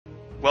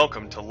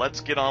Welcome to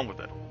Let's Get On With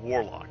It,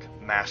 Warlock,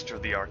 Master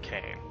of the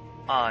Arcane.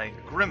 I,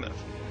 Grimith,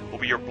 will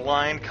be your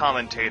blind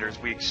commentator as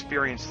we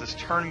experience this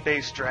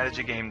turn-based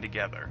strategy game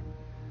together.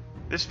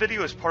 This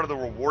video is part of the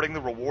Rewarding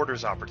the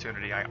Rewarders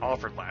opportunity I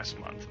offered last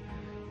month.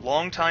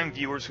 Long-time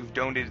viewers who've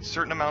donated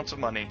certain amounts of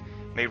money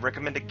may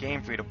recommend a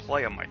game for me to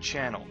play on my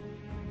channel.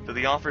 Though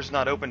the offer is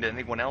not open to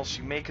anyone else,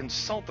 you may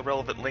consult the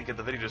relevant link in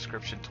the video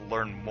description to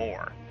learn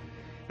more.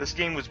 This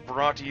game was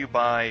brought to you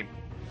by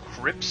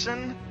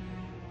Crypsyn?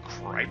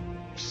 Crypsyn?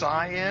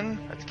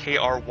 That's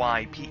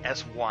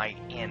K-R-Y-P-S-Y-N.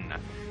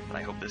 And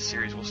I hope this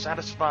series will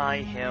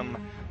satisfy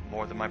him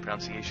more than my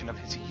pronunciation of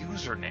his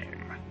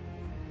username.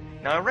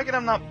 Now, I reckon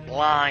I'm not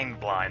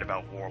blind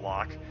about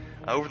Warlock.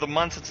 Over the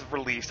months since it's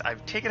released,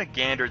 I've taken a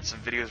gander at some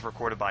videos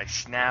recorded by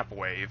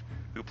Snapwave,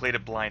 who played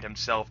it blind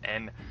himself,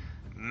 and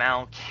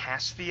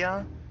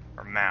Malcasvia,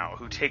 or Mal,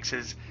 who takes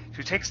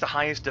the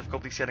highest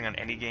difficulty setting on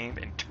any game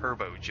and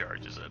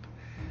turbocharges it.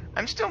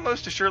 I'm still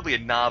most assuredly a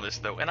novice,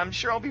 though, and I'm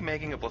sure I'll be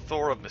making a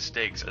plethora of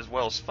mistakes, as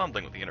well as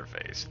fumbling with the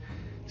interface.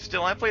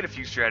 Still, I played a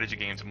few strategy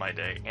games in my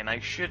day, and I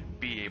should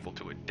be able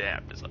to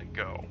adapt as I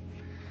go.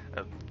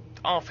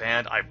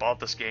 Offhand, I bought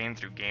this game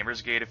through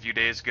Gamersgate a few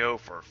days ago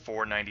for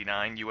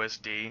 $4.99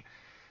 USD.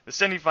 The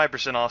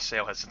 75% off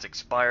sale has since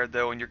expired,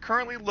 though, and you're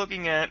currently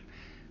looking at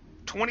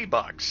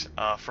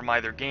 $20 from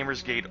either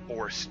Gamersgate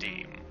or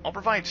Steam. I'll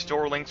provide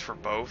store links for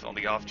both on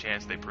the off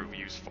chance they prove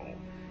useful.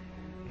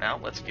 Now,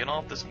 let's get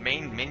off this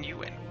main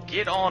menu and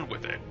get on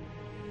with it.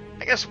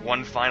 I guess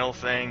one final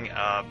thing,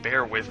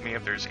 bear with me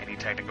if there's any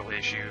technical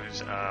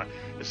issues.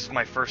 This is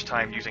my first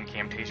time using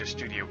Camtasia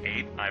Studio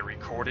 8. I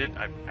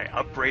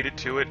upgraded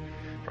to it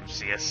from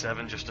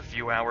CS7 just a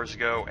few hours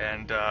ago,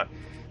 and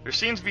there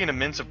seems to be an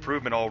immense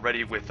improvement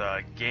already with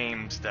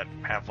games that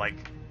have like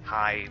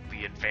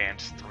highly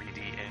advanced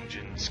 3D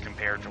engines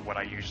compared to what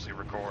I usually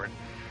record.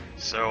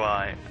 So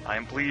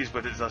I'm pleased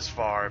with it thus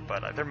far,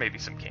 but there may be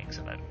some kinks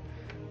in it.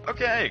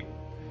 Okay,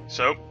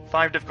 so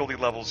 5 difficulty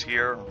levels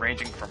here,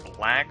 ranging from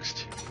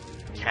relaxed,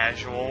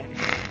 casual.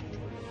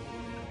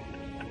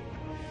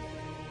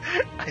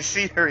 I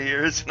see her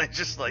ears, and I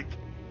just want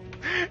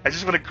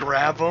to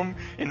grab them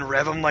and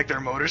rev them like their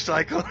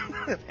motorcycle.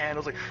 The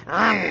handles like.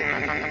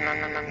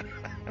 I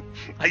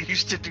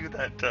used to do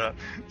that to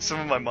some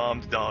of my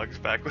mom's dogs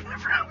back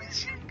whenever I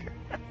was younger.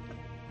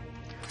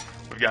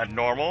 We've got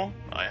normal.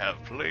 I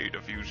have played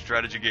a few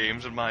strategy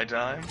games in my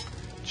time.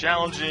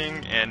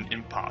 Challenging and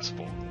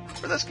impossible.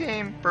 For this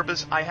game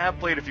purpose, I have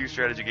played a few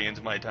strategy games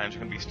in my time, so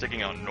I'm going to be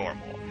sticking on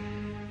normal.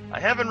 I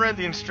haven't read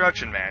the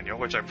instruction manual,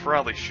 which I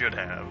probably should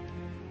have,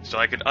 so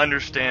I could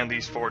understand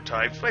these 4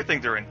 types, but I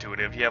think they're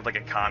intuitive. You have like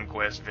a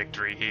conquest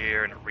victory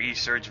here, and a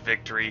research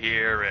victory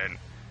here, and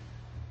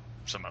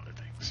some other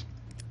things.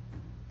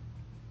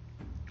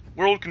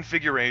 World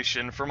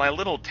configuration for my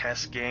little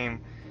test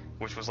game,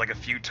 which was like a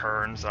few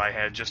turns I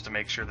had just to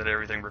make sure that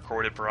everything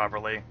recorded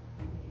properly.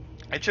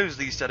 I chose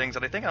these settings,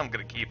 and I think I'm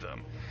going to keep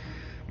them.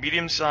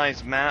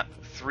 Medium-sized map,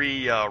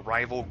 3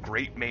 rival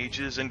great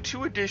mages, and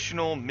 2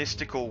 additional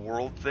mystical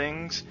world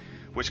things,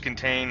 which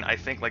contain, I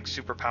think, like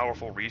super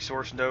powerful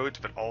resource nodes,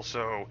 but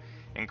also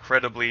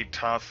incredibly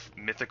tough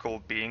mythical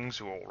beings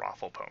who will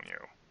raffle-pwn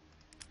you.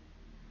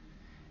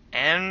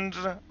 And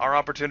our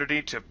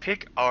opportunity to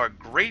pick our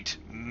great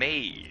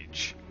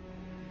mage.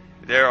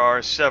 There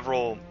are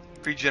several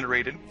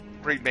pre-generated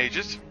great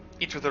mages,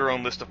 each with their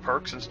own list of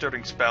perks and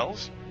starting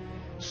spells,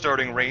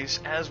 starting race,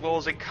 as well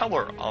as a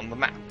color on the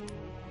map.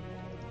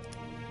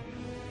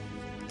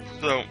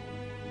 So,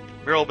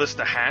 Beryl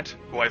the Hat,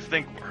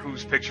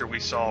 whose picture we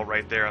saw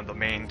right there on the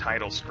main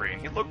title screen,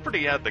 he looked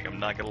pretty epic, I'm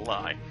not gonna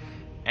lie.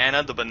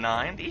 Anna the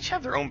Benign, they each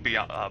have their own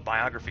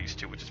biographies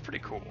too, which is pretty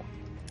cool.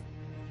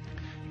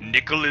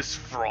 Nicholas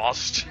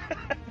Frost,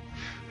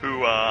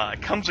 who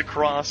comes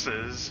across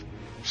as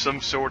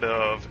some sort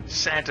of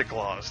Santa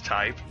Claus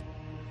type.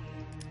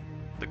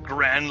 The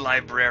Grand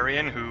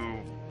Librarian, who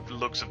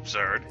looks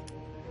absurd.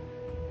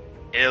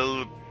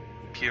 El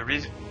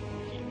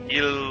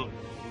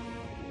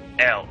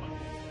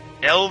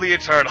the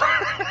Eternal.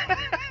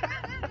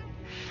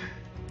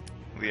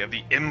 We have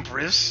the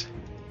Empress,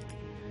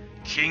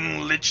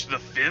 King Lich the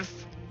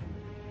Fifth,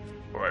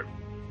 or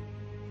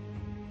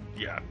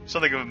yeah,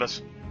 something of a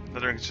mess.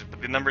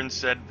 The number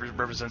instead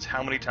represents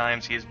how many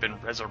times he has been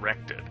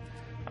resurrected.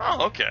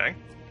 Oh, okay.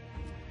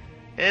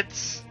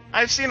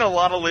 I've seen a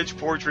lot of Lich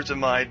portraits in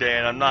my day,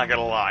 and I'm not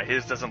gonna lie,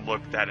 his doesn't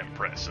look that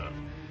impressive.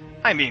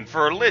 I mean,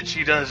 for a Lich,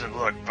 he doesn't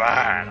look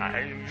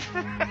bad.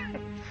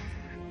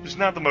 He's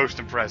not the most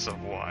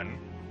impressive one.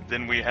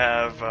 Then we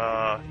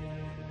have,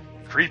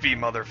 creepy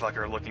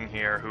motherfucker looking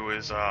here, who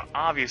is,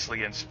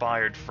 obviously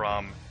inspired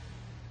from...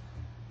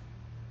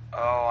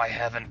 Oh, I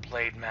haven't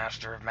played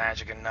Master of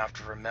Magic enough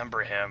to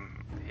remember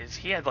him.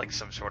 He had, like,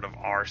 some sort of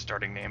R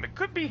starting name. It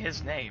could be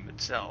his name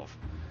itself.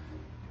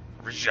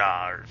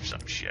 Rajar or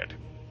some shit.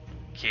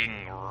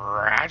 King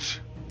Rat,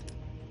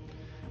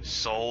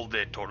 Sol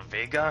de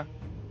Torvega,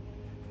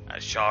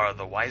 Ashara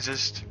the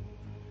Wisest,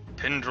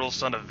 Tindril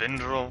son of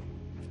Vindril,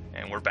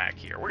 And we're back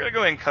here. We're gonna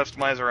go ahead and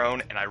customize our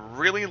own, and I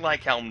really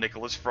like how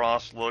Nicholas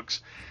Frost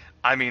looks.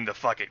 I mean, the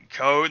fucking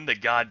coat and the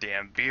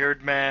goddamn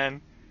beard,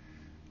 man.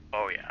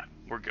 Oh yeah,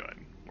 we're good.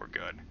 We're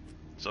good.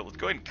 So let's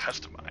go ahead and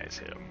customize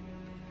him.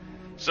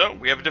 So,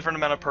 we have a different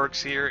amount of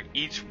perks here,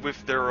 each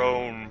with their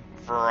own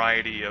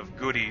variety of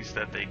goodies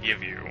that they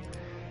give you.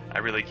 I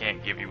really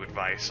can't give you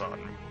advice on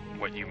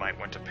what you might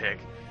want to pick.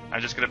 I'm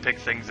just going to pick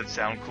things that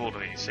sound cool to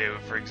me. So,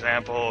 for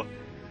example,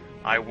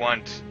 I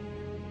want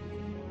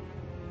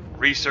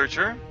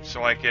Researcher,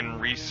 so I can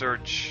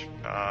research,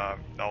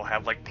 I'll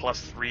have like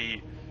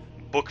 +3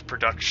 book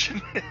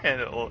production,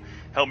 and it'll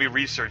help me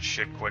research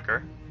shit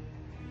quicker.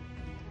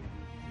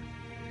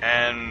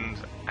 And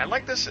I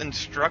like this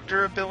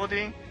Instructor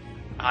ability.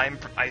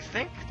 I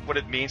think what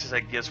it means is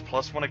it gives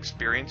 +1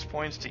 experience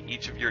points to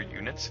each of your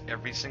units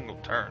every single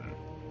turn.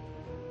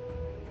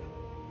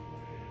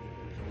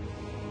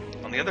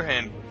 On the other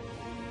hand,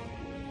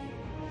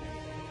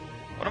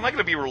 what am I going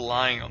to be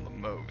relying on the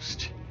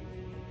most?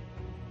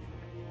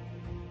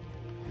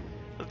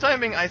 For the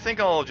time being, I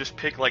think I'll just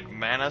pick like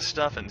mana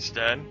stuff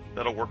instead.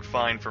 That'll work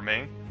fine for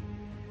me.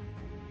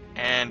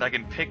 And I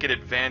can pick an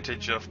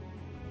advantage of...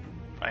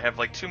 I have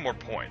like 2 more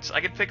points. I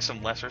could pick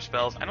some lesser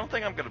spells. I don't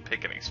think I'm going to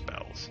pick any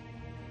spells.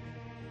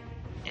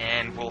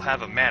 And we'll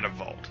have a mana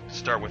vault.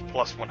 Start with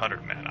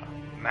 +100 mana.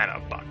 Mana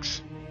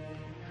bucks.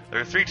 There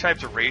are 3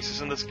 types of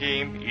races in this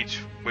game, each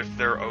with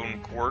their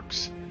own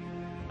quirks.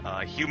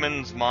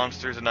 Humans,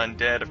 monsters, and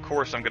undead. Of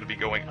course I'm going to be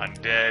going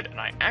undead, and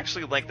I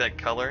actually like that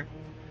color,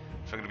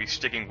 so I'm going to be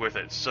sticking with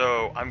it.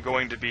 So I'm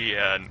going to be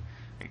an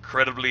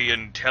incredibly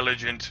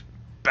intelligent,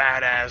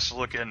 badass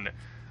looking,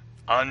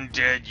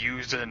 undead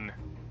using,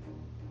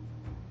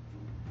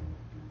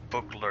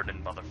 book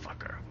learning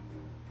motherfucker.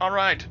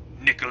 Alright,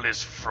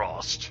 Nicholas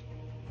Frost.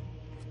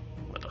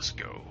 Let us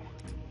go.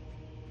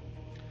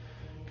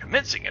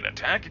 Commencing an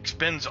attack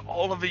expends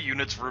all of the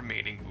unit's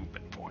remaining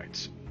movement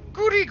points.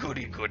 Goody,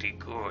 goody, goody,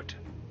 good.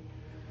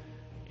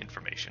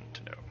 Information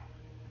to know.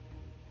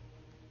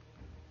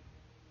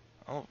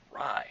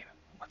 Alright,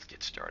 let's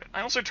get started.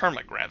 I also turned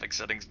my graphic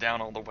settings down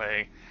all the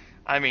way.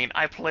 I mean,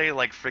 I play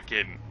like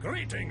frickin'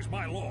 Greetings,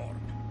 my lord.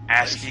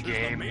 ASCII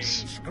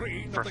games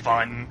for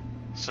fun.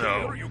 So,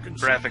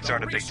 graphics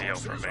aren't a big deal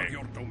for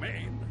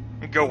me.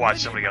 Go watch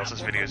somebody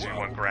else's videos if you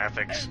want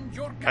graphics.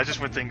 I just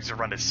want things to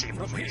run as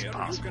seamlessly as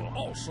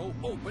possible.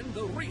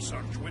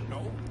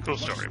 Cool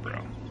story,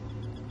 bro.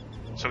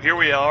 So here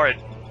we are at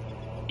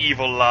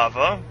Evil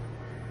Lava.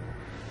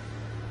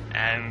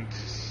 And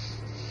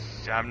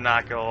I'm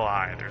not gonna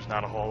lie, there's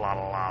not a whole lot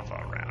of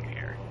lava around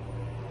here.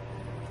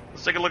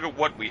 Let's take a look at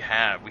what we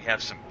have. We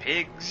have some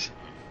pigs.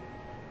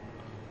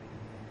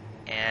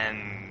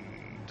 And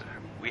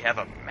we have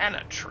a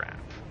mana trap.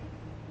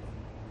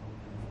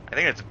 I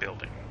think it's a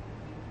building.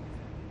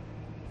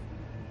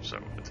 So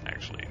it's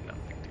actually not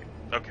a big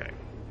deal. Okay.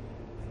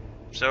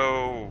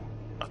 So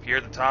up here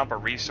at the top are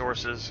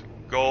resources,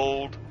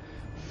 gold,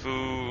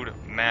 food,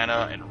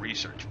 mana, and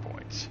research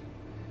points.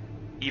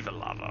 Evil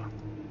Lava.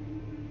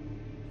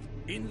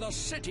 In the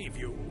city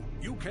view,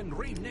 you can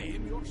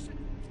rename your city.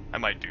 I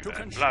might do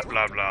that. Blah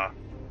blah blah.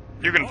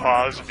 You can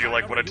pause if you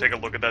like want to take a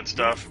look at that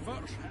stuff.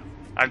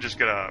 I'm just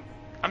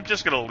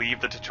gonna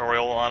leave the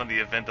tutorial on in the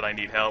event that I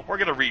need help. We're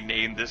gonna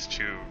rename this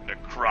to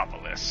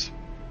Necropolis.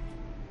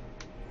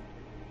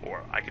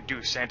 Or I could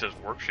do Santa's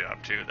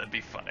Workshop too, that'd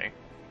be funny.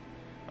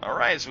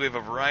 Alright, so we have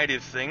a variety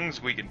of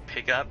things we can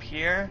pick up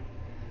here.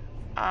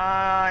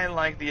 I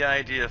like the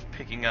idea of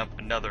picking up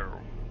another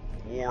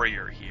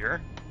warrior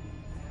here.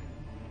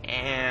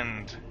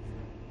 And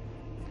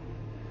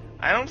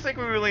I don't think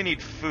we really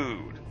need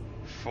food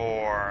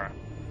for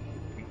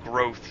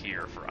growth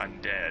here for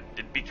undead.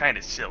 It'd be kind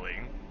of silly.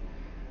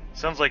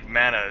 Sounds like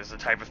mana is the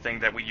type of thing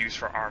that we use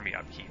for army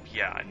upkeep.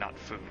 Yeah, not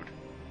food.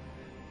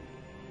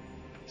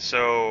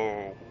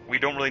 So, we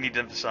don't really need to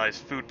emphasize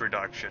food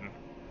production.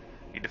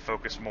 We need to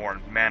focus more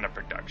on mana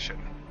production.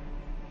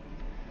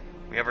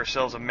 We have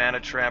ourselves a mana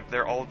trap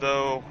there,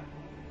 although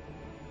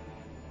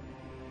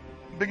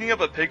picking up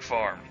a pig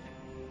farm.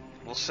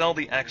 We'll sell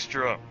the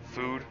extra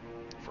food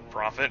for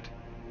profit.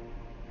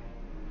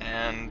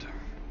 And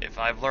if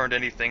I've learned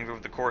anything over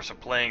the course of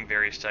playing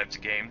various types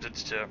of games,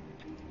 it's to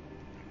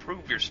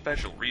improve your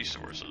special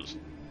resources.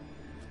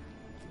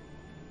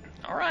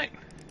 Alright.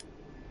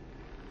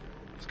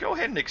 Let's go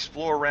ahead and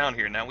explore around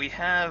here. Now we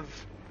have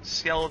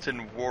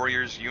Skeleton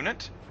Warriors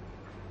unit.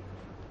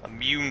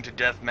 Immune to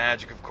death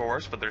magic, of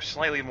course, but they're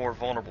slightly more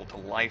vulnerable to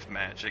life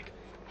magic.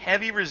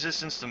 Heavy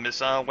resistance to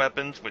missile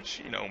weapons,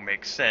 which, you know,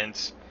 makes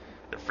sense.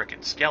 They're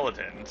frickin'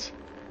 skeletons.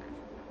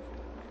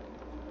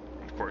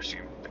 Of course,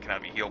 they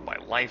cannot be healed by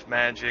life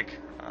magic.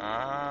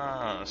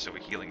 Ah, so a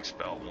healing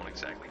spell won't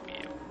exactly be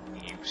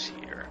of use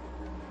here.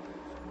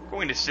 I'm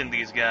going to send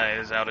these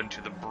guys out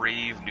into the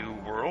brave new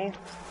world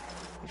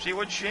and see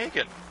what's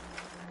shaking.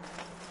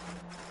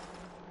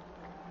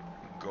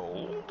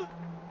 Gold?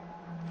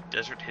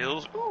 Desert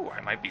Hills? Ooh,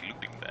 I might be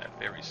looting that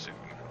very soon.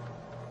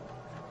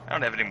 I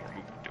don't have any more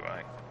movement, do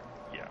I?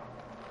 Yeah,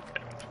 I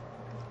don't.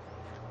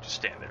 Just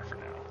stand there for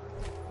now.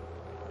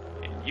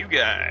 And you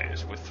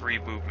guys with 3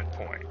 movement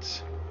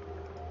points.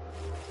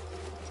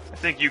 I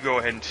think you go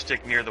ahead and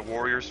stick near the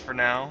warriors for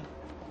now.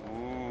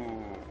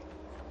 Ooh.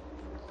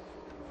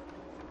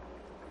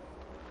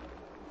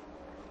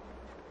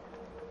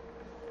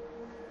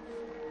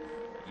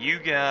 You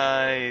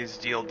guys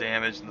deal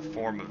damage in the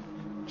form of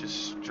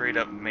just straight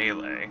up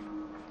melee.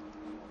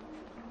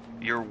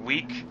 You're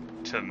weak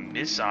to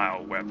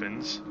missile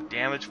weapons.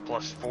 Damage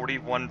plus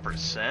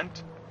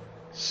 41%.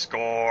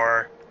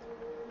 Score.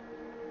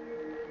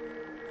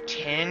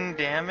 10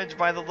 damage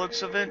by the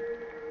looks of it.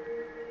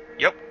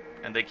 Yep,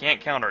 and they can't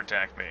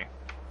counterattack me.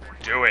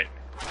 Do it.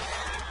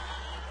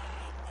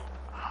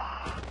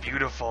 Ah,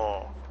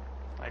 beautiful.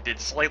 I did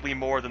slightly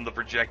more than the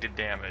projected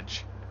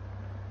damage.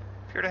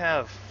 Appear to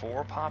have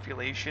 4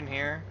 population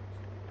here.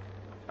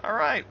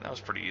 Alright, that was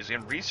pretty easy.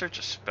 And research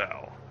a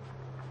spell.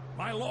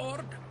 My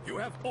lord, you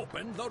have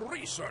opened the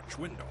research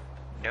window.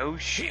 No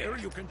shit. Here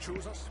you can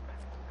choose us.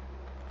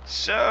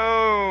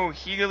 So,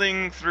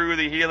 healing through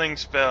the healing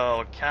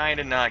spell,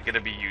 kinda not gonna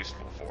be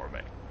useful for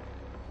me.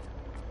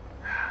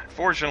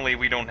 Fortunately,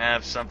 we don't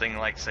have something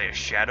like, say, a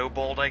Shadow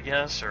Bolt, I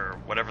guess, or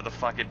whatever the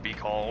fuck it'd be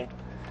called,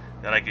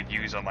 that I could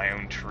use on my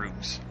own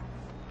troops.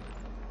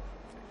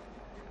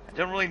 I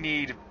don't really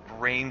need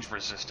range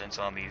resistance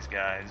on these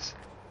guys.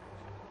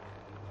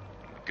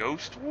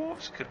 Ghost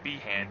Wolves could be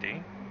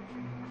handy.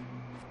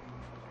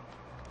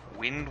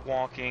 Wind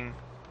walking,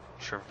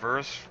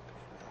 traverse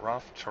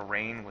rough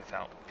terrain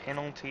without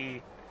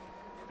penalty,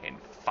 and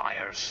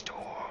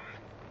firestorm.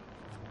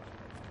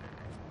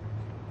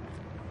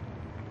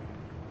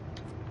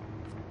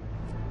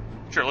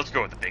 Sure, let's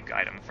go with the big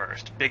item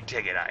first. Big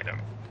ticket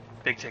item.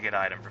 Big ticket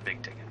item for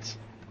big tickets.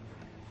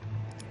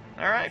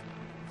 Alright.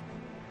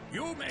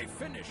 You may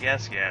finish.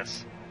 Yes,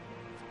 yes.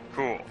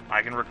 Cool.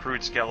 I can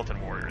recruit skeleton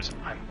warriors.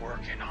 I'm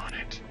working on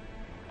it.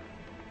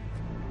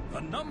 The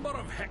number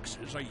of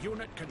hexes a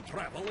unit can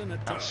travel in a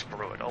turn. Oh,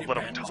 screw it. I'll let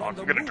them talk.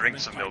 I'm gonna drink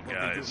some milk,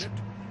 guys. Unit,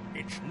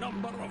 its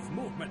number of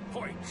movement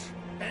points,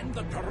 and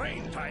the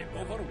terrain type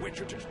over which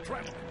it is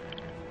traveling.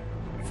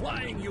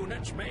 Flying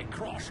units may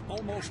cross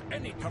almost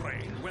any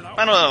terrain without...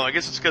 I don't know, I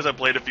guess it's because I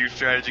played a few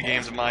strategy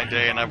games in my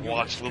day and I've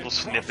watched little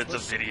snippets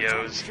of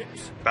videos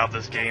about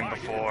this game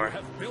before.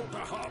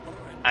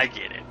 I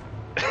get it.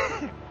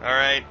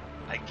 Alright?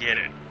 I get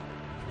it.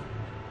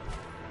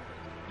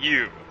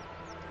 You.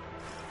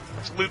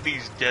 Let's loot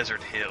these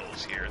desert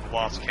hills here, the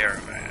Lost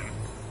Caravan.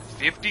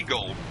 50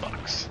 gold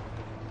bucks.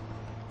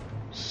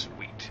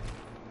 Sweet.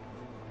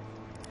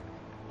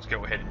 Let's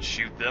go ahead and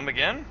shoot them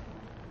again.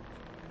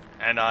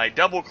 And I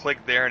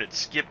double-clicked there and it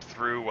skipped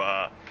through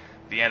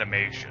the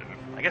animation.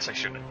 I guess I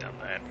shouldn't have done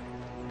that.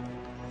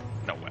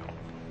 No, well.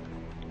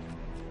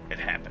 It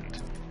happened.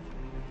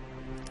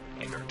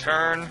 End our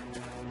turn.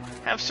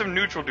 Have some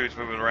neutral dudes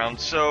moving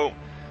around. So,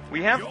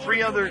 we have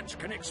 3 other...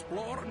 can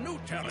explore new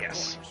territories.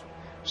 Yes.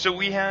 So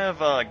we have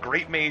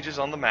great mages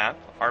on the map,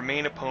 our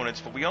main opponents,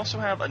 but we also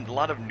have a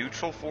lot of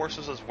neutral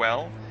forces as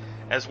well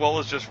as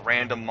just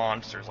random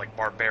monsters like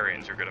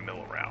barbarians who are going to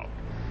mill around.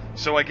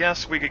 So I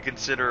guess we could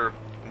consider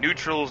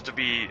neutrals to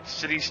be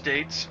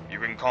city-states you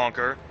can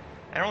conquer.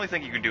 I don't really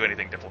think you can do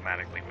anything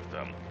diplomatically with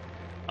them.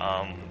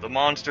 The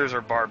monsters are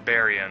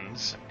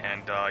barbarians,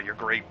 and your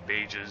great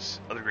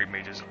mages, other great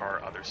mages,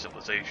 are other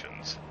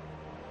civilizations.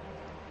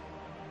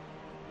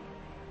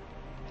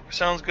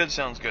 Sounds good,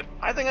 sounds good.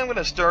 I think I'm going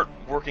to start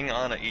working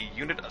on a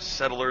unit of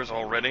settlers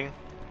already.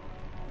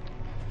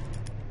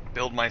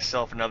 Build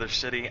myself another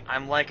city.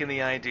 I'm liking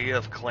the idea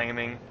of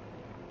claiming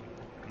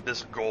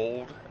this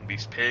gold and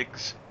these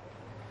pigs.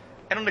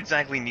 I don't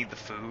exactly need the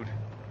food,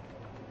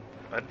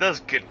 but it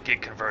does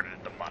get converted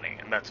into money,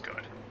 and that's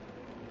good.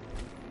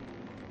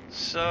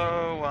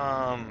 So,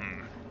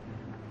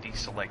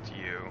 deselect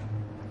you.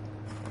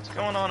 What's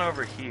going on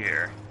over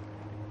here?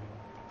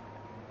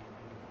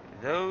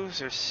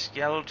 Those are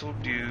skeletal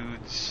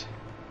dudes.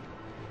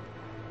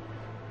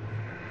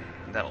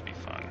 That'll be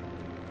fun.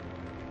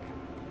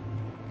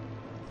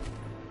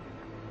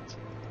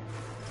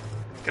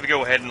 Gonna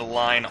go ahead and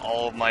align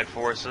all of my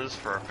forces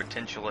for a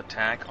potential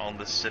attack on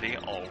the city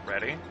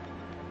already.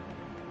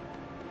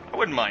 I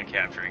wouldn't mind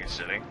capturing a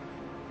city.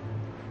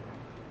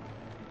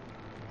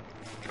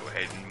 Go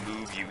ahead and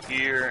move you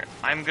here.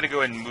 I'm gonna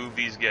go ahead and move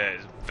these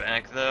guys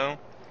back though,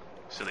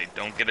 so they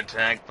don't get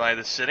attacked by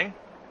the city.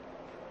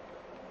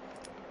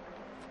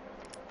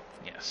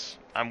 Yes,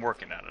 I'm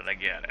working on it, I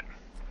get it.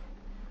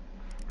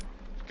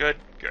 Good,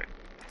 good.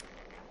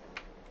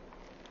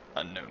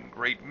 Unknown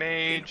Great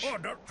Mage. In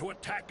order to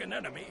attack an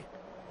enemy,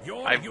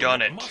 your I've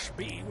done it. Must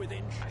be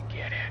within... I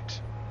get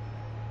it.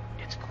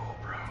 It's cool,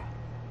 bro.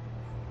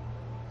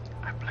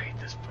 I played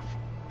this before.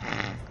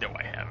 No,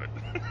 I haven't.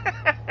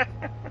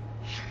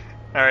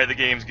 Alright, the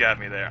game's got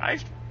me there.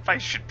 I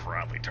should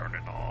probably turn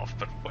it off,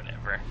 but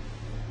whatever.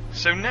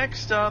 So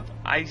next up,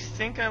 I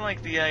think I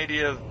like the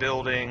idea of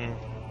building...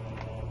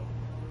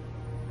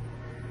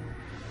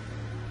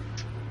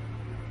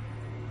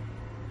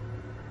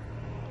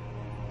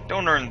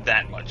 Don't earn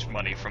that much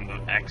money from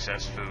the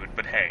excess food,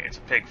 but hey, it's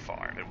a pig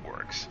farm, it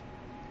works.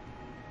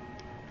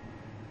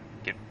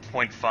 Get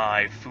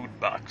 1.5 food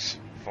bucks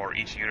for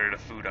each unit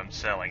of food I'm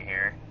selling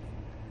here.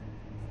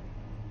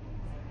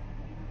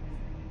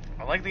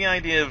 I like the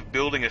idea of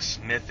building a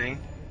smithy.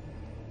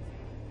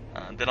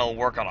 Then I'll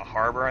work on a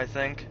harbor, I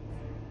think.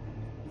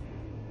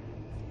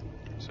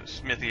 So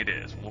smithy it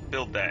is. We'll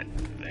build that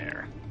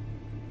there.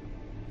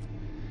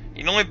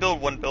 You can only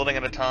build one building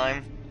at a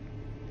time,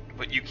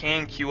 but you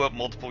can queue up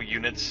multiple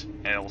units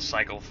and it'll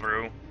cycle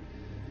through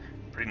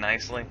pretty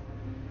nicely.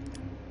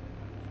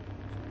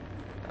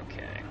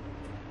 Okay.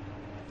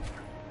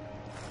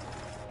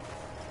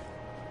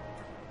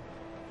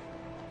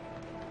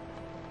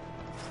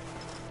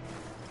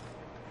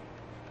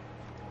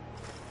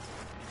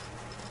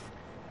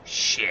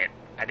 Shit,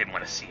 I didn't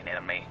want to see an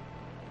enemy.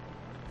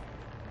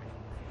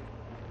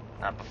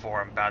 Not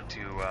before I'm about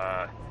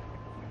to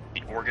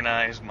be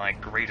organized. My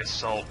great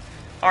assault.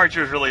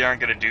 Archers really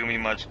aren't going to do me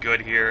much good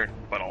here,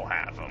 but I'll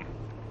have them.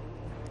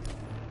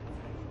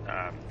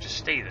 Just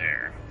stay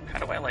there. How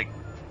do I, like,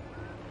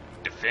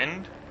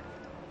 defend?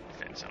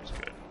 Defend sounds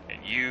good.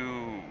 And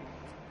you...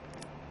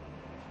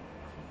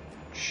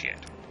 Shit.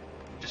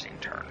 Just in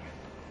turn.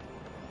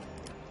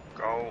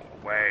 Go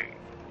away.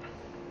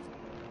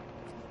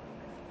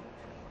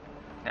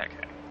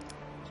 Okay.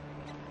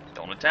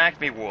 Don't attack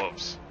me,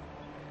 wolves.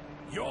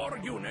 Your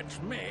units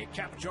may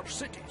capture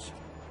cities.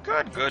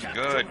 Good, good,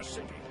 good. A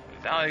city.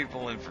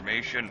 Valuable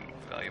information,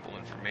 valuable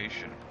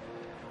information.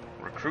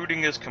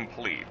 Recruiting is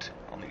complete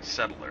on these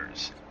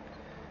settlers.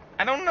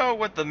 I don't know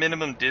what the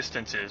minimum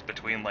distance is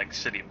between, like,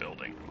 city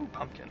building. Ooh,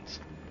 pumpkins.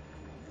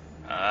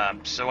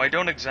 So I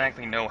don't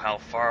exactly know how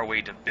far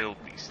away to build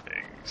these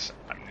things.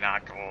 I'm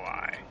not gonna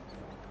lie.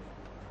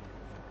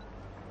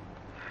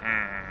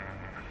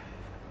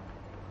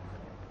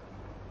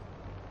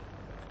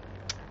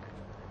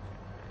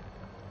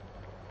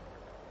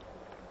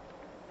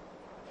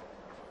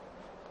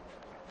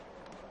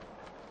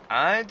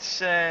 I'd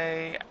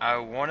say I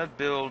want to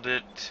build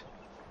it...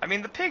 I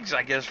mean, the pigs,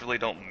 I guess, really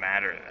don't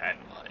matter that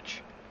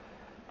much.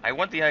 I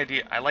like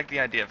the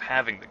idea of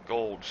having the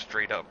gold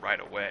straight up right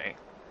away.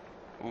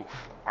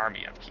 Oof,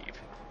 army upkeep.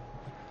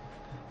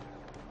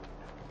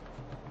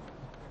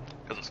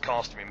 Because it's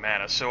costing me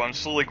mana, so I'm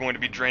slowly going to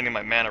be draining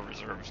my mana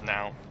reserves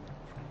now.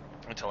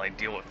 Until I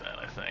deal with that,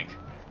 I think.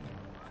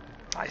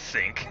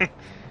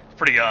 It's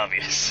pretty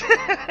obvious.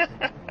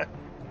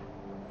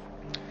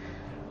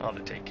 I'll have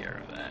to take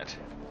care of that.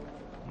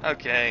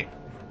 Okay,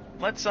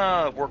 let's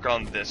work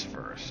on this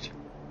first.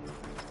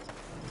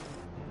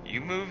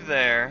 You move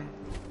there.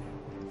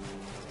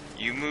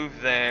 You move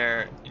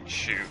there and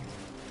shoot.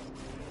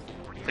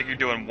 I think you're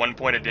doing 1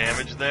 point of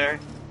damage there.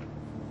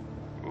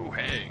 Ooh,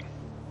 hey.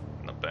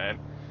 Not bad.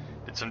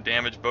 Did some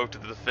damage both to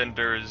the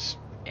defenders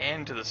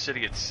and to the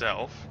city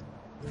itself.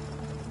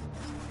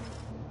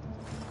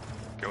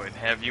 Go ahead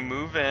and have you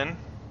move in.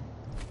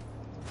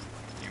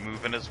 You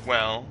move in as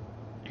well.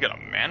 You got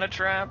a mana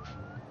trap?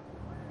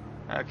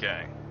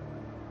 Okay.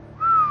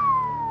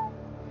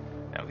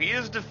 Now he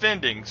is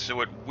defending,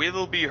 so it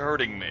will be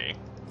hurting me.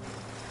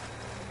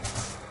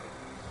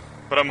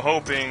 But I'm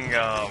hoping,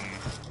 how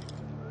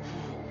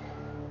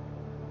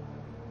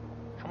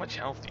much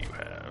health do you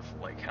have?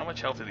 Like, how much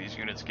health do these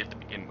units get to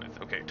begin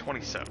with? Okay,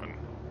 27.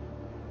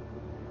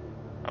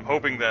 I'm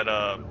hoping that,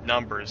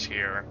 numbers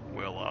here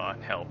will,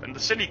 help. And the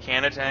city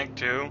can attack,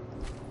 too.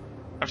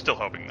 I'm still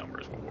hoping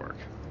numbers will work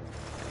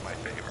in my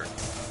favor.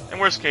 In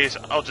worst case,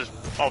 I'll just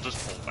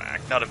pull back.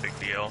 Not a big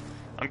deal.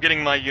 I'm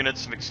getting my units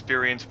some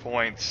experience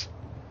points,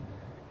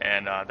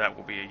 and that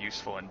will be a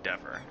useful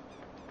endeavor.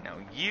 Now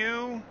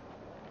you...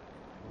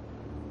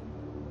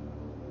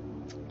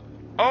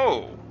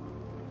 Oh!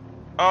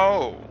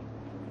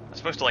 I'm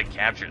supposed to, like,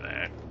 capture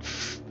that.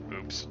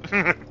 Oops.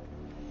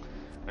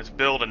 Let's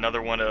build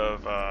another one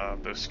of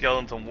those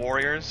skeleton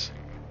warriors.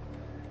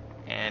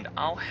 And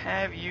I'll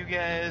have you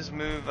guys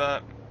move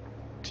up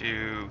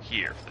to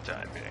here for the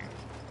time being.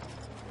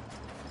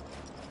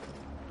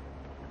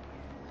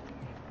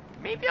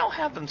 Maybe I'll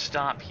have them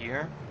stop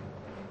here.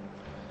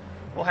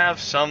 We'll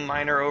have some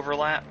minor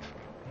overlap,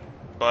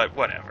 but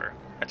whatever.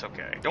 That's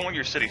okay. Don't want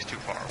your cities too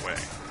far away.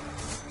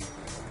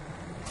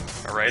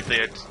 Alright,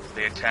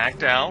 they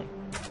attacked out.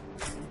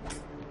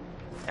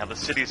 Now the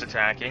city's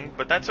attacking,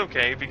 but that's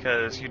okay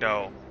because, you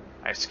know,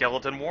 I have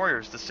skeleton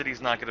warriors. The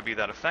city's not going to be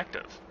that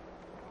effective.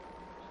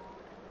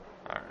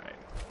 Alright.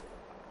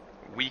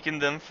 Weaken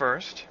them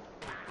first.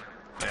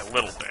 A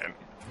little bit.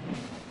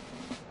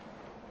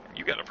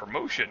 You got a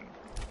promotion.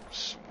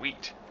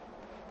 Sweet.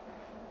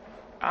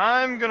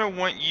 I'm gonna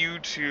want you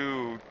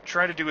to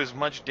try to do as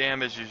much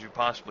damage as you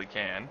possibly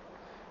can.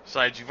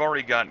 Besides, you've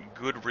already got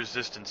good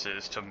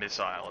resistances to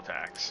missile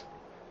attacks.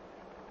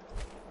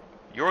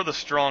 You're the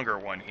stronger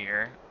one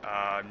here.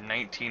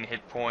 19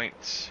 hit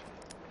points.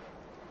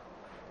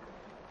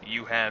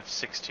 You have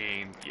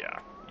 16. Yeah.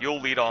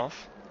 You'll lead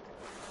off.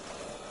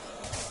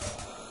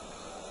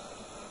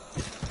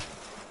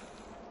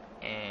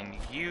 And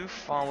you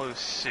follow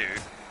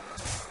suit.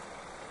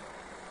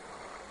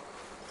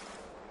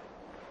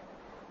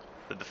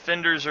 The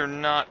defenders are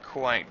not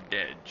quite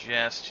dead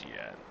just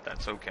yet.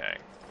 That's okay.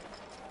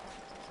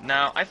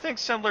 Now, I think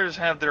settlers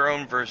have their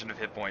own version of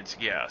hit points,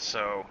 yeah,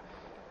 so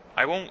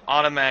I won't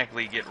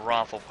automatically get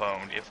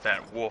Rafflepwned if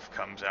that wolf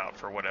comes out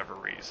for whatever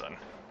reason.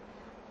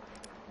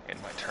 In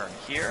my turn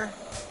here,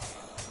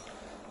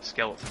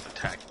 skeletons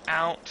attack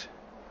out,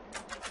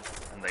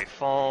 and they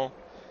fall.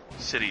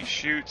 City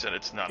shoots, and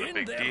it's not a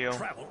big deal. In their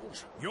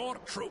travels, your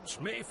troops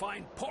may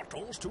find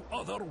portals to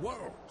other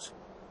worlds.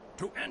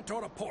 To enter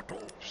a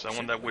portal...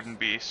 Someone that wouldn't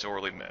be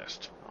sorely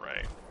missed.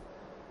 Right.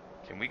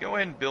 Can we go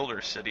ahead and build our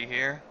city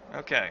here?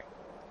 Okay.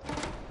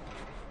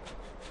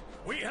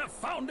 We have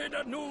founded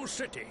a new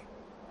city.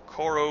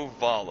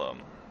 Korovalum.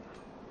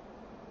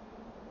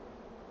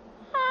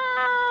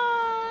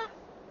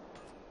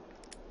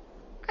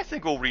 I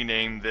think we'll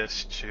rename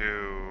this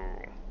to...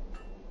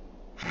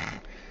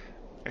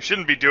 I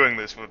shouldn't be doing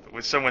this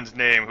with someone's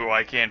name who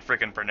I can't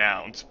frickin'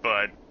 pronounce,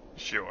 but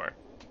sure.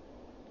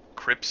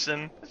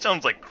 Crypson? It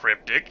sounds like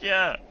cryptic,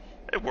 yeah.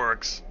 It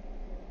works.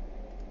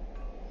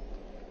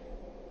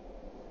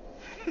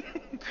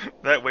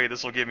 That way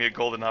this will give me a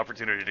golden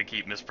opportunity to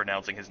keep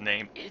mispronouncing his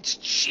name. It's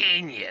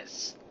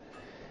genius!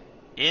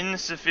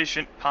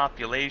 Insufficient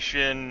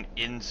population,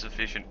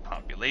 insufficient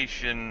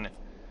population.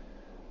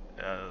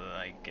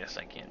 I guess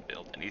I can't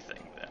build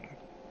anything then.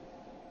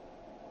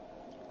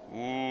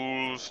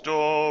 Cool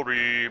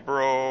story,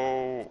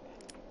 bro.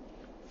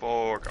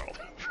 For gold.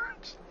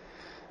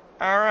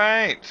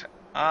 Alright.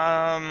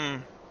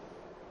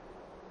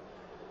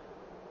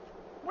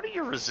 What are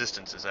your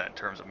resistances at in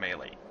terms of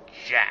melee?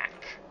 Jack.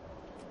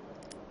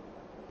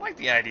 I like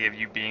the idea of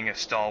you being a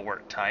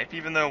stalwart type,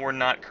 even though we're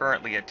not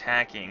currently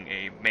attacking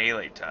a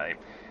melee type.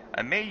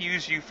 I may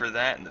use you for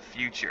that in the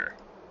future.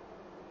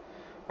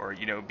 Or,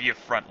 you know, be a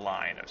front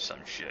line of some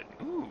shit.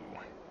 Ooh.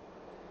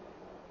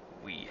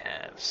 We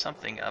have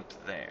something up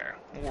there.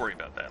 We'll worry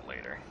about that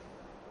later.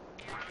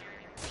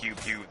 Pew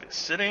pew the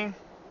city.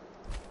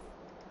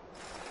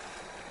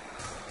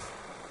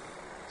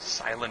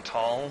 Silent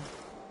Hall.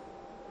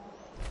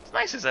 What's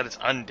nice is that it's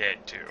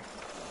undead, too.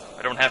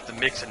 I don't have to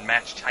mix and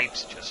match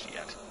types just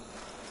yet.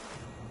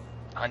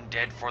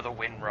 Undead for the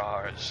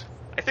Winrars.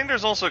 I think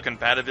there's also a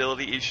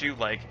compatibility issue,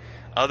 like,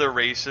 other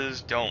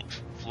races don't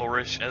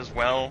flourish as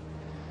well.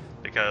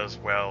 Because,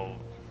 well,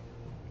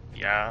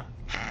 yeah.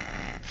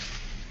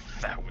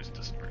 That was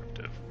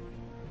descriptive.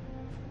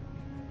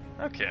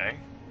 Okay.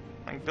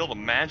 I can build a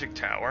magic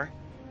tower.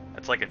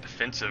 That's like a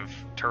defensive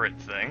turret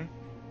thing.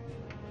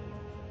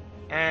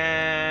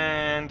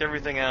 And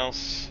everything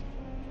else...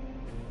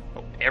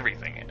 Oh,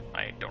 everything.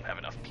 I don't have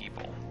enough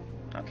people.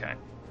 Okay.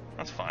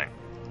 That's fine.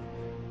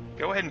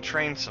 Go ahead and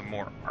train some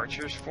more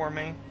archers for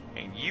me.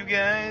 And you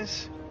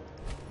guys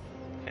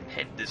can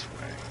head this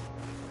way.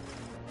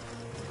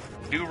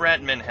 New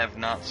ratmen have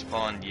not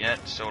spawned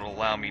yet, so it'll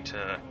allow me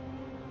to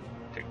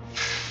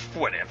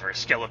whatever,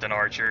 skeleton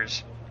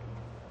archers.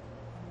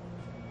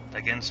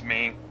 Against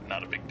me,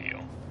 not a big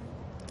deal.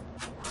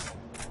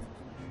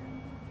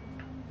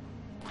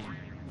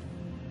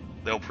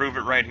 They'll prove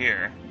it right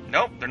here.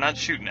 Nope, they're not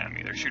shooting at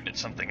me, they're shooting at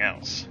something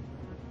else.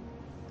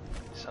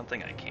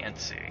 Something I can't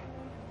see.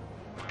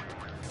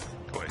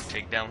 Go ahead and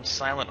take down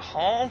Silent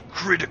Hall.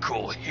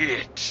 Critical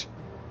hit!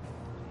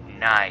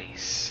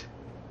 Nice.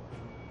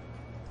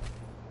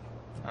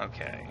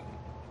 Okay.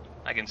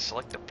 I can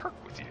select a perk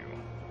with you.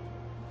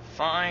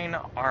 Fine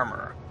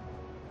armor.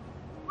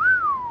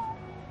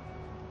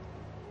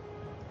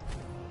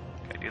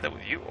 Can I do that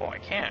with you? Oh, I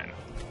can.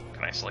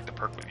 Can I select a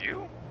perk with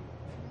you?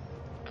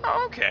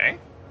 Oh, okay.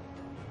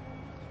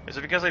 Is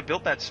it because I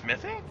built that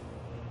smithy?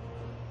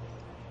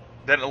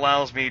 That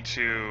allows me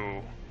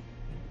to...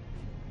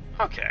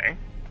 Okay.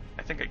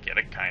 I think I get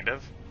it, kind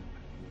of.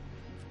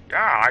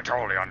 Yeah, I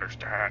totally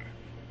understand.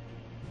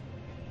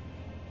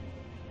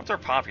 What's our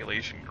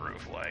population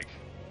growth like?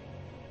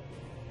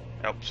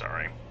 Oh,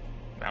 sorry.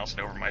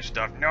 Mousing over my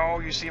stuff. No,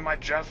 you see my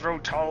Jethro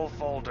Tull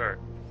folder.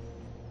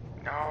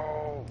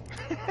 No.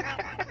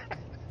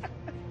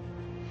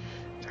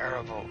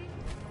 Terrible.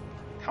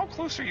 How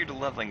close are you to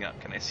leveling up?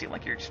 Can I see,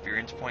 like, your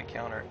experience point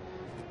counter?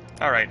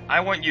 Alright,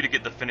 I want you to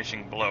get the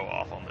finishing blow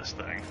off on this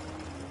thing.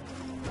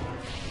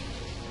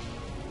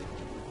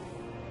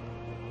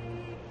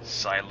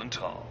 Silent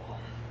Hall.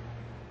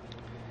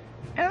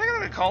 And I think I'm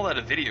going to call that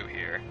a video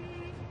here.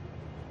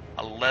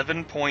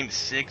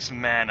 11.6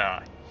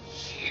 mana.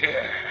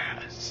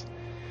 Yes!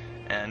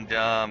 And,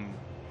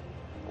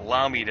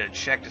 allow me to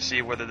check to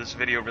see whether this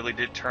video really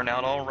did turn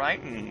out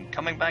alright, and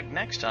coming back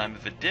next time,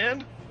 if it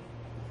did,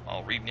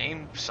 I'll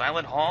rename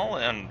Silent Hall,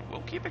 and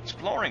we'll keep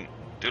exploring.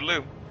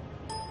 Toodaloo.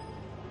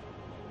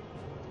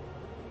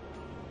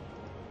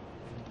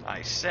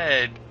 I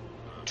said,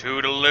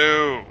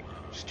 toodaloo.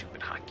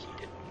 Stupid hotkey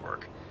didn't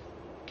work.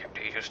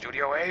 Camtasia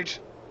Studio 8.